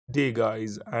Day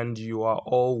guys, and you are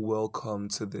all welcome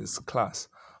to this class.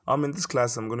 In this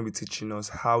class I'm going to be teaching us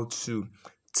how to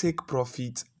take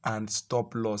profit and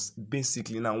stop loss.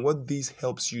 Basically, now what this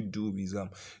helps you do is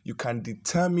you can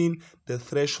determine the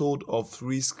threshold of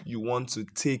risk you want to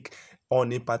take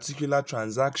on a particular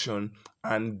transaction,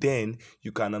 and then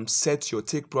you can set your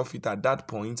take profit at that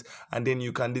point, and then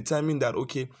you can determine that,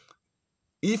 okay,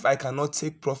 if I cannot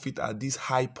take profit at this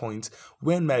high point,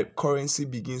 when my currency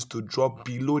begins to drop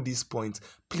below this point,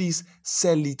 please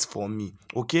sell it for me.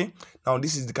 Okay, now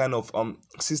this is the kind of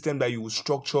system that you will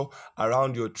structure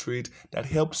around your trade that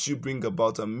helps you bring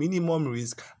about a minimum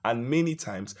risk and many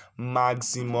times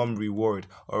maximum reward.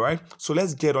 All right, so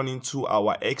let's get on into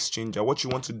our exchanger. What you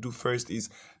want to do first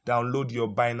is download your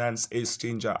Binance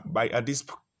exchanger. At this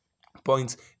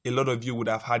point, a lot of you would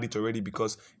have had it already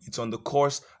because it's on the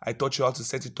course. I taught you how to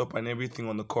set it up and everything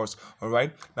on the course. All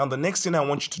right, now the next thing I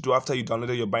want you to do after you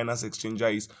downloaded your Binance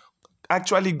exchanger is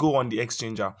actually go on the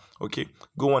exchanger. Okay,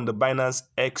 go on the Binance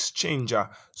exchanger.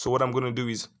 So what I'm going to do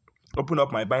is open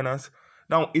up my Binance.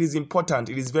 Now it is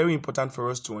very important for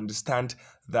us to understand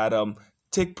that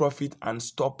take profit and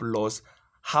stop loss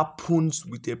happens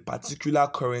with a particular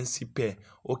currency pair.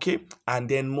 Okay, and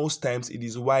then most times it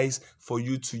is wise for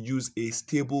you to use a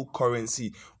stable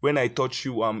currency. When I taught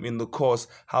you in the course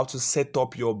how to set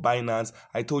up your Binance,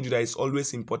 I told you that it's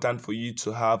always important for you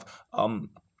to have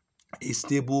a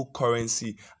stable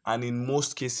currency, and in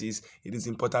most cases it is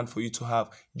important for you to have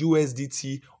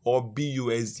USDT or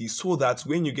BUSD, so that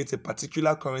when you get a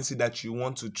particular currency that you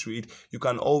want to trade, you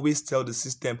can always tell the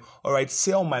system, all right,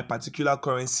 sell my particular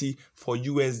currency for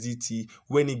USDT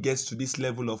when it gets to this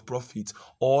level of profit,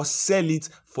 or sell it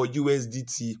for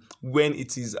USDT when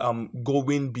it is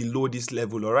going below this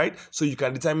level. All right, so you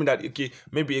can determine that, okay,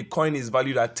 maybe a coin is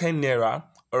valued at 10 naira,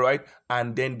 all right,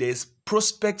 and then there's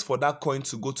prospect for that coin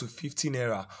to go to 15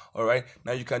 naira. All right,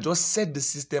 now you can just set the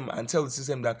system and tell the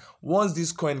system that once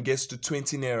this coin gets to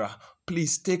 20 naira,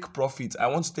 please take profit. I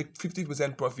want to take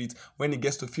 50% profit when it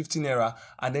gets to 15 naira,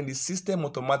 and then the system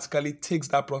automatically takes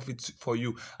that profit for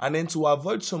you. And then to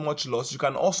avoid so much loss, you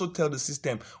can also tell the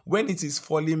system when it is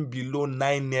falling below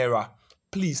 9 naira,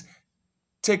 please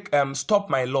stop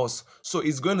my loss. So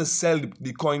it's going to sell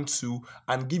the coin to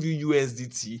and give you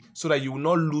USDT so that you will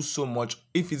not lose so much.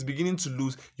 If it's beginning to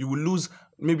lose, you will lose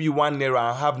maybe 1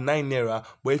 naira and have 9 naira,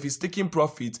 but if it's taking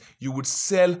profit, you would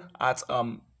sell at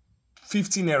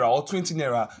 15 naira or 20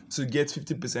 naira to get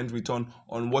 50% return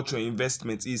on what your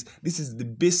investment is. This is the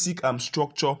basic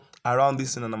structure around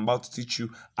this, and I'm about to teach you,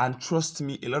 and trust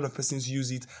me, a lot of persons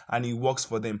use it and it works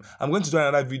for them. I'm going to do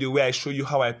another video where I show you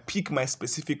how I pick my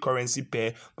specific currency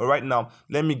pair, but right now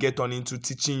let me get on into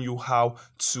teaching you how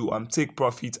to take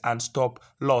profit and stop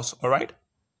loss. All right,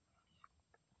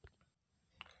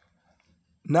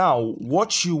 now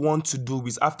what you want to do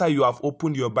is, after you have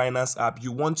opened your Binance app,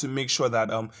 you want to make sure that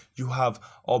you have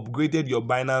upgraded your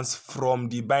Binance from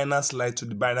the Binance Lite to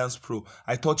the Binance Pro.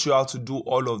 I taught you how to do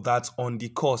all of that on the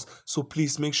course, so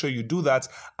please make sure you do that.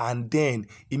 And then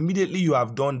immediately you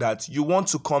have done that, you want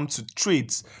to come to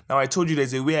trades. Now I told you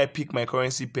there's a way I pick my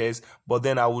currency pairs, but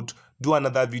then I would do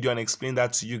another video and explain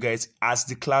that to you guys as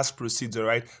the class proceeds. All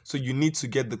right, so you need to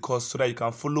get the course so that you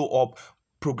can follow up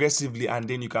progressively, and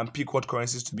then you can pick what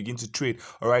currencies to begin to trade.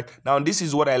 All right, now this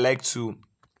is what I like to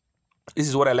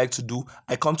do.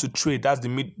 I come to trade, that's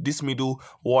this middle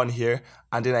one here,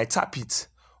 and then I tap it.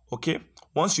 Okay,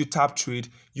 once you tap trade,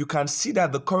 you can see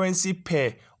that the currency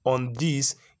pair on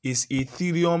this is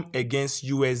Ethereum against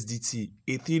USDT.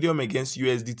 Ethereum against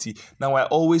USDT. Now I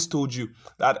always told you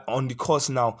that on the course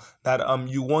now that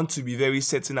you want to be very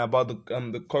certain about the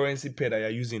currency pair that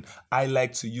you're using. I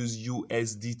like to use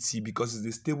USDT because it's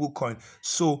a stable coin.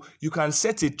 So you can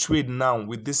set a trade now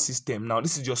with this system. Now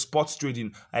this is your spot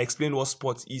trading. I explained what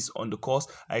spot is on the course.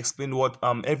 I explained what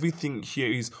everything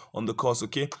here is on the course.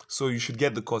 Okay, so you should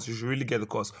get the course. You should really get the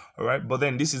course. All right, but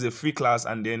then this is a free class,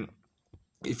 and then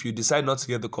if you decide not to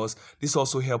get the course, this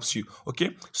also helps you.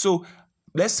 Okay, so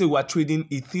let's say we're trading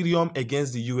Ethereum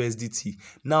against the USDT.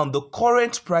 Now the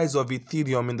current price of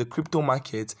Ethereum in the crypto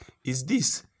market is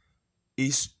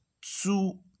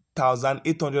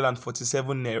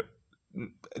 $2,847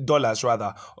 dollars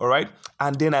rather. All right,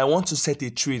 and then I want to set a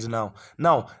trade now.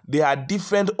 There are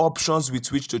different options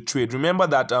with which to trade. Remember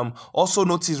that also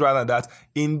notice rather that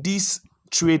in this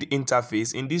trade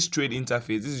interface, this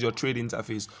is your trade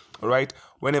interface. All right,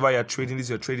 whenever you're trading, this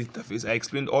is your trade interface. I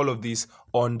explained all of this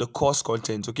on the course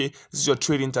content. Okay, this is your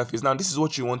trade interface. Now this is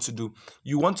what you want to do.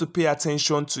 You want to pay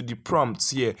attention to the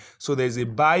prompts here. So there's a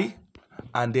buy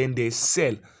and then there's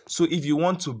sell. So if you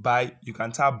want to buy, you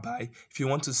can tap buy. If you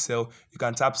want to sell, you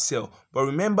can tap sell. But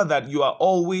remember that you are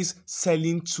always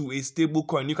selling to a stable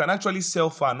coin. You can actually sell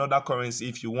for another currency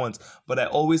if you want, but I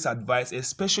always advise,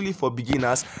 especially for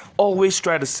beginners, always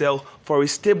try to sell for a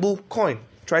stable coin.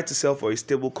 Try to sell for a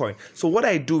stable coin. So what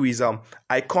I do is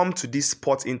I come to this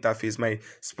spot interface, my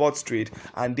sports trade,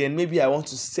 and then maybe I want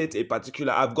to set a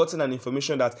particular, I've gotten an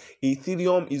information that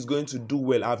Ethereum is going to do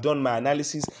well. I've done my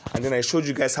analysis, and then I showed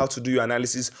you guys how to do your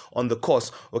analysis on the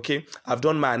course. Okay, I've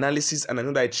done my analysis and I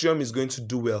know that Ethereum is going to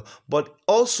do well. But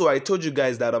also I told you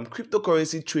guys that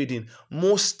cryptocurrency trading,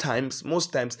 most times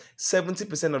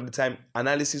 70% of the time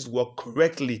analysis work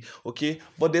correctly. Okay,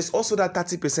 but there's also that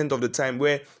 30% of the time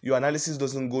where your analysis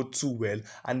doesn't go too well,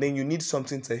 and then you need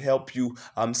something to help you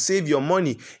save your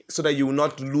money so that you will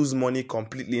not lose money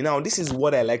completely. Now this is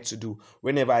what I like to do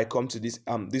whenever I come to this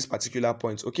particular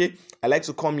point. Okay, I like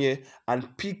to come here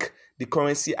and pick the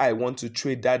currency I want to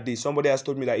trade that day. Somebody has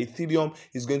told me that Ethereum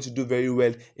is going to do very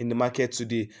well in the market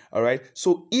today. All right,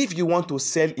 so if you want to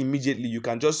sell immediately, you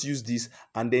can just use this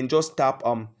and then just tap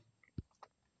I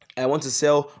want to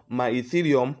sell my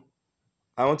Ethereum.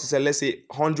 I want to sell, let's say,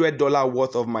 $100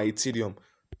 worth of my Ethereum.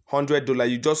 $100.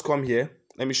 You just come here.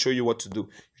 Let me show you what to do.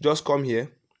 You just come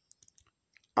here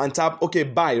and tap, okay,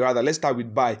 buy rather. Let's start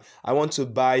with buy. I want to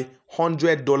buy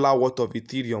 $100 worth of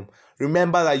Ethereum.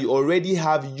 Remember that you already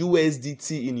have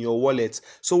USDT in your wallet.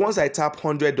 So once I tap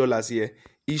 $100 here,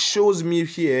 it shows me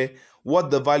here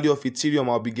what the value of Ethereum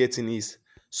I'll be getting is.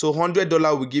 So $100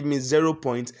 will give me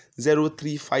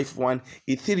 0.0351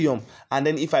 Ethereum. And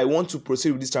then if I want to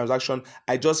proceed with this transaction,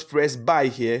 I just press buy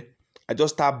here. I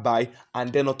just tap buy,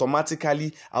 and then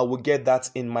automatically I will get that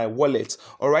in my wallet.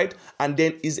 All right, and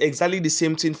then it's exactly the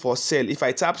same thing for sell. If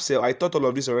I tap sell, I taught all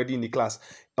of this already in the class,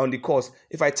 on the course.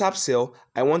 If I tap sell,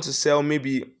 I want to sell,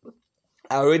 maybe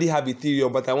I already have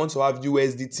Ethereum, but I want to have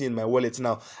USDT in my wallet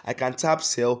now. I can tap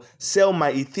sell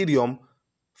my Ethereum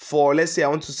for, let's say I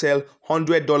want to sell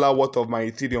 $100 worth of my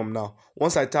Ethereum now.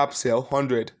 Once I tap sell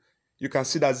 100, you can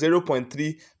see that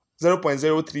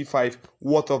 0.035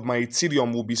 worth of my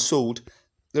Ethereum will be sold.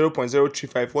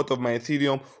 0.035 worth of my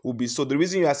Ethereum will be sold. The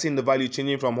reason you are seeing the value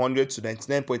changing from 100 to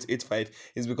 99.85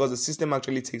 is because the system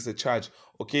actually takes a charge,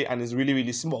 okay, and it's really,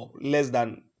 really small, less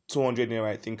than 200 naira,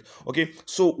 I think. Okay,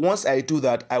 so once I do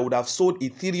that, I would have sold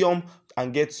Ethereum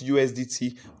and get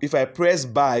USDT. If I press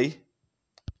buy,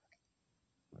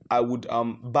 I would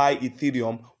buy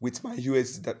Ethereum with my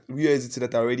USDT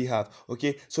that I already have.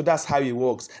 Okay, so that's how it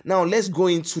works. Now let's go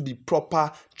into the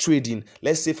proper trading.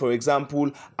 Let's say, for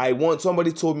example,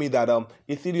 somebody told me that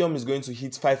Ethereum is going to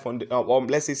hit 500.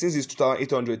 Let's say, since it's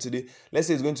 2,800 today, let's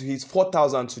say it's going to hit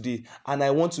 4,000 today, and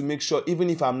I want to make sure, even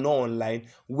if I'm not online,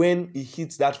 when it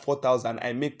hits that 4,000,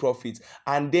 I make profit.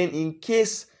 And then in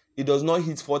case it does not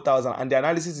hit 4,000 and the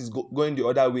analysis is going the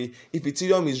other way, if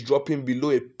Ethereum is dropping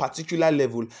below a particular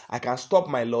level, I can stop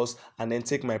my loss and then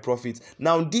take my profit.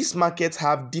 Now these markets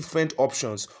have different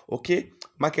options. Okay,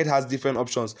 market has different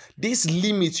options. This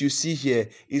limit you see here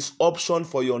is option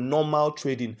for your normal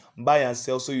trading, buy and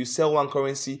sell. So you sell one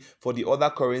currency for the other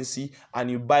currency, and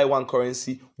you buy one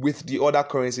currency with the other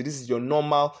currency. This is your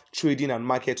normal trading and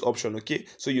market option. Okay,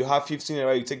 so you have 15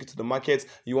 naira, you take it to the market,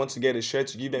 you want to get a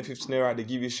shirt, you give them 15 naira, they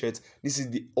give you shirt. This is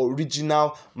the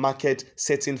original market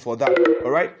setting for that.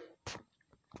 All right,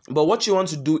 but what you want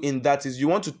to do in that is you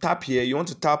want to tap here, you want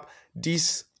to tap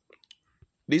this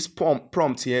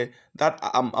prompt here, that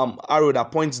arrow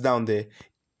that points down there.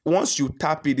 Once you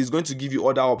tap it, it's going to give you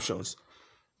other options.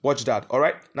 Watch that. All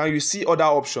right, now you see other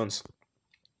options.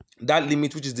 That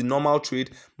limit, which is the normal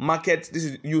trade market, this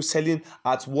is you selling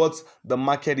at what the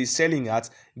market is selling at.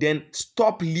 Then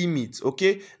stop limit.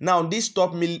 Okay, now this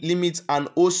stop limit and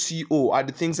OCO are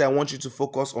the things I want you to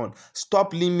focus on.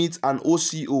 Stop limit and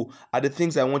OCO are the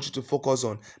things I want you to focus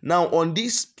on. Now on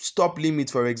this stop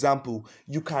limit, for example,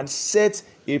 you can set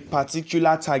a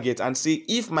particular target and say,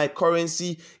 if my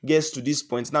currency gets to this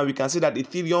point, now we can see that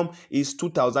Ethereum is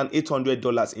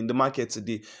 $2,800 in the market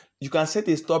today. You can set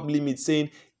a stop limit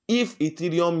saying, if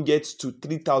Ethereum gets to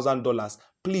 $3,000,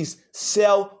 please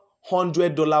sell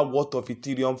 $100 worth of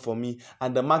Ethereum for me,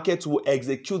 and the market will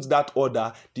execute that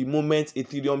order the moment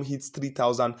Ethereum hits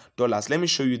 $3,000. Let me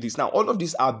show you this. Now, all of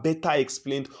these are better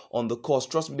explained on the course.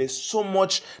 Trust me, there's so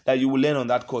much that you will learn on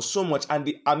that course, so much. And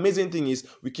the amazing thing is,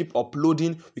 we keep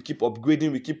uploading, we keep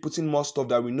upgrading, we keep putting more stuff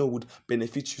that we know would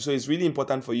benefit you. So it's really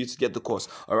important for you to get the course.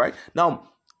 All right, now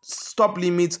stop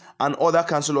limit and other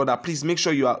cancel order, please make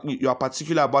sure you are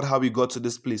particular about how we got to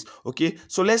this place. Okay,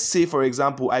 so let's say, for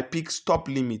example, I pick stop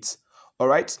limit. All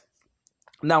right,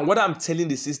 Now, what I'm telling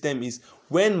the system is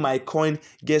when my coin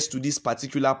gets to this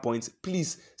particular point,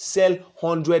 please sell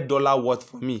 $100 worth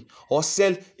for me, or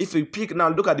sell, if you pick, now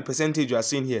look at the percentage you are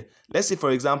seeing here. Let's say,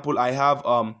 for example, I have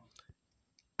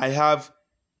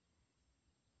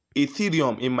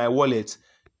Ethereum in my wallet.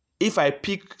 If I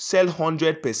pick sell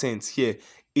 100% here,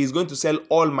 it's going to sell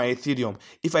all my Ethereum.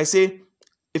 If I say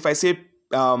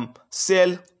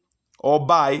sell or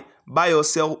buy or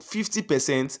sell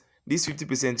 50%, this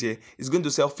 50% here is going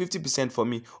to sell 50% for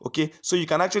me. Okay, so you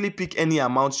can actually pick any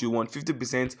amount you want,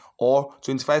 50% or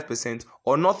 25%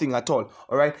 or nothing at all.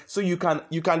 All right, so you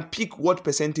can pick what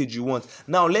percentage you want.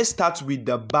 Now let's start with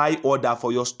the buy order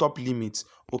for your stop limit.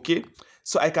 Okay,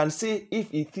 so I can say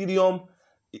if Ethereum,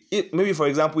 maybe for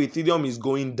example Ethereum is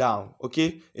going down,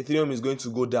 okay, Ethereum is going to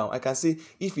go down, I can say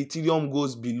if Ethereum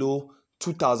goes below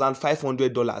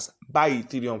 $2,500, buy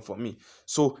Ethereum for me.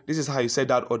 So this is how you set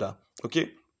that order.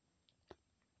 Okay,